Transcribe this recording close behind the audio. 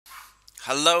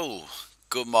Hello,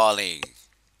 good morning.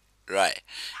 Right.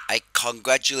 I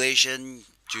congratulations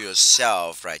to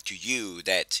yourself, right? To you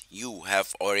that you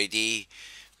have already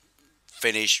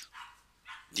finished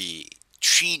the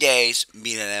 3 days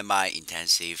Millennium Mile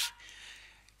intensive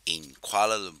in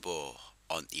Kuala Lumpur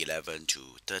on 11 to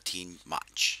 13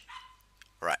 March.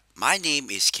 Right. My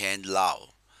name is Ken Lau.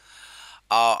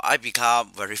 I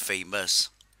become very famous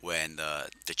when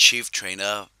the chief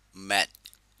trainer Matt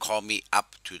called me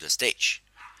up to the stage,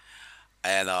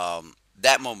 and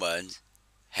that moment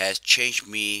has changed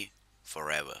me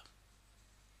forever.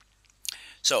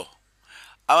 So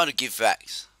I want to give back.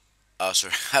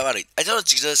 Sorry, I don't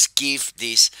just give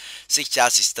this 6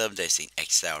 star system that's in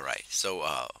Excel, right? So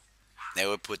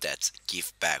never put that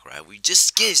give back, right? We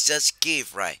just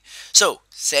give, right? So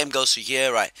same goes to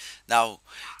here, right? Now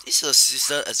this is a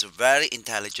system. It's a very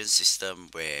intelligent system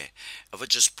where if I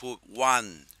just put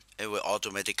one, it will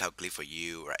automatically calculate for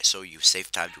you, right? So you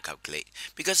save time to calculate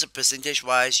because the percentage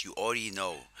wise you already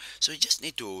know. So you just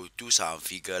need to do some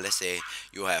figure. Let's say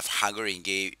you have 100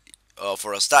 ringgit.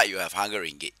 For a start, you have 100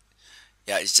 ringgit.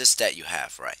 Yeah, it's just that you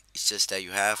have, right? It's just that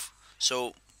you have.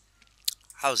 So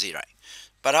how's it, right?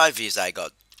 But how if it's I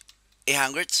got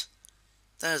 800,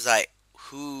 then it's like,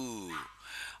 who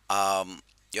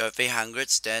you have 800,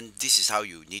 then this is how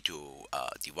you need to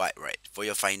divide, right? For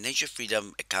your financial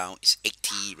freedom account is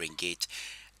 80 ringgit,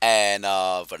 and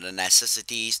for the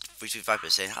necessities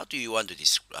 55%. How do you want to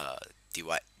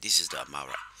divide? This is the amount,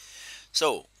 right?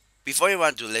 So before you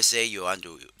want to, let's say you want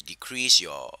to decrease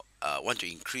your want to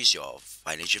increase your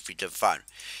financial freedom fund,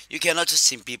 you cannot just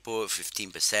simply put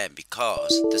 15%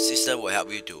 because the system will help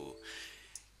you to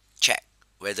check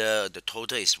whether the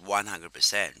total is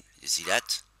 100%. You see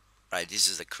that? Right, this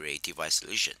is the creative wise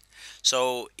solution.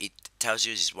 So it tells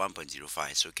you it's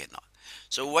 1.05, so cannot.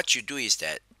 So what you do is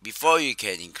that before you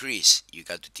can increase, you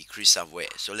got to decrease somewhere.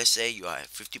 So let's say you are at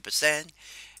 50%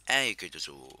 and you go to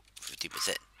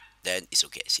 50%. Then it's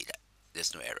okay. See that?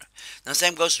 There's no error. Now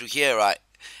same goes to here, right?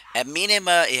 At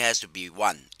minimum, it has to be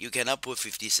 1. You cannot put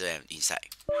 57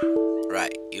 inside.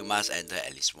 Right, you must enter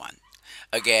at least 1.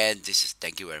 Again, this is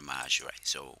thank you very much, right?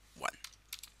 So 1.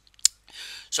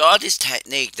 So all this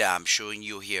technique that I'm showing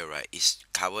you here, right, is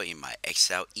covered in my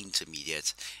Excel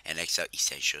intermediate and Excel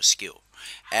essential skill.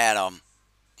 And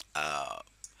uh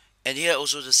and here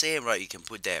also the same, right? You can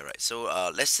put there, right? So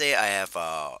let's say I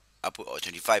put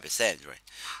 25%, right?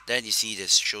 Then you see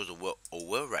this show the word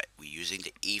over, right? We're using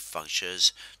the if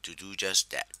functions to do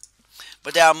just that.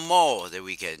 But there are more that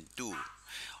we can do.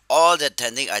 All the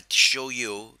technique I show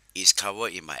you is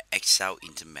covered in my Excel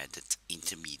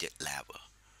intermediate level,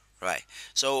 right?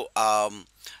 So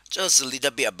just a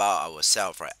little bit about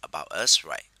ourselves, right? About us,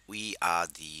 right? We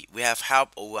have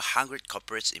helped over 100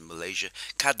 corporates in Malaysia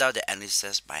cut down the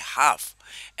analysis by half,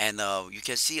 and you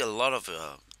can see a lot of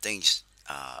things.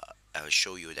 I will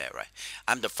show you that, right?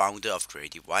 I'm the founder of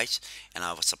Creative Wise, and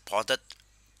I was supported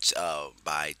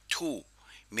by two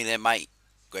Millennium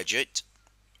graduates,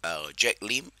 Jack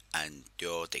Lim and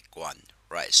Teo Teck Guan,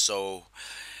 right? So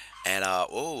and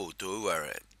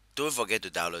don't forget to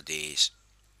download this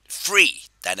free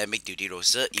dynamic duty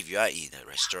roster if you are in the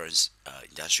restaurants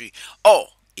industry, or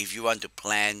if you want to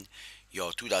plan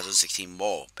your 2016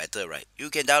 more better, right? You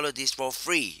can download this for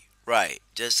free, right?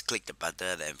 Just click the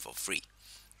button and for free.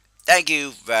 Thank you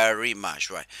very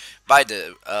much, right? By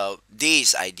the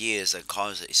these ideas and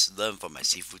concepts is learned from my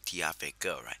seafood tea Harv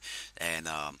Eker, right? And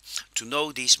to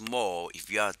know this more, if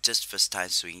you are just first time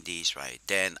doing this, right,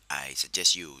 then I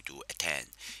suggest you to attend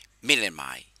Million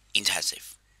Mile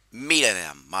Intensive.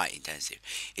 Millennium Mile Intensive.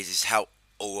 It is held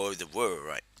all over the world,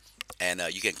 right? And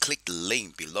you can click the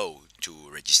link below to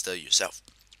register yourself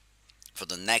for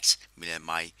the next Millennium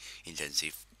Mile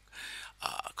Intensive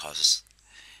courses.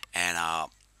 And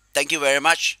thank you very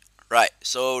much. Right.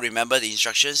 So remember the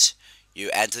instructions. You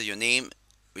enter your name,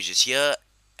 which is here,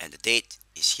 and the date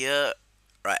is here,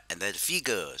 right? And then the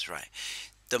figures, right?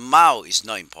 The amount is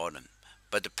not important,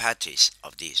 but the practice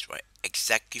of this, right?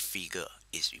 Exactly figure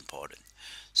is important.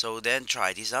 So then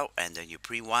try this out, and then you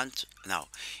print one. Now,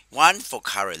 one for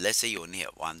current. Let's say you only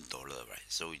have $1, right?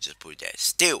 So you just put it there.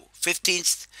 Still, 15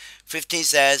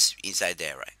 cents inside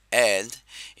there, right? And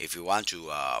if you want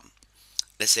to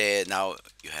let's say now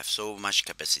you have so much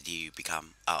capacity, you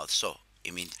become so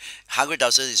I mean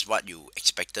 100,000 is what you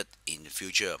expected in the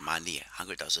future monthly,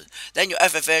 100,000, then your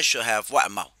FFS should have what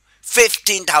amount?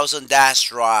 15,000.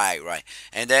 That's right, right.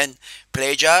 And then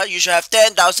pleasure, you should have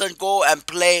 10,000. Go and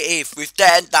play it with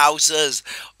 10,000.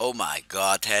 Oh my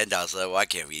god, 10,000, what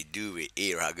can we do with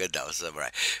 800,000,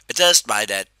 right? Just by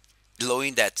that,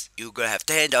 knowing that you're gonna have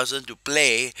 10,000 to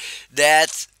play,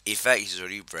 that's Effect is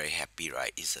really very happy,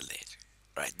 right? Isn't it?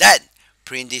 Right. Then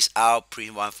print this out.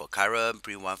 Print one for current.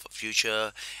 Print one for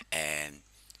future. And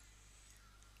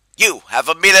you have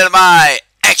a million mile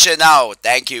action now.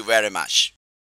 Thank you very much.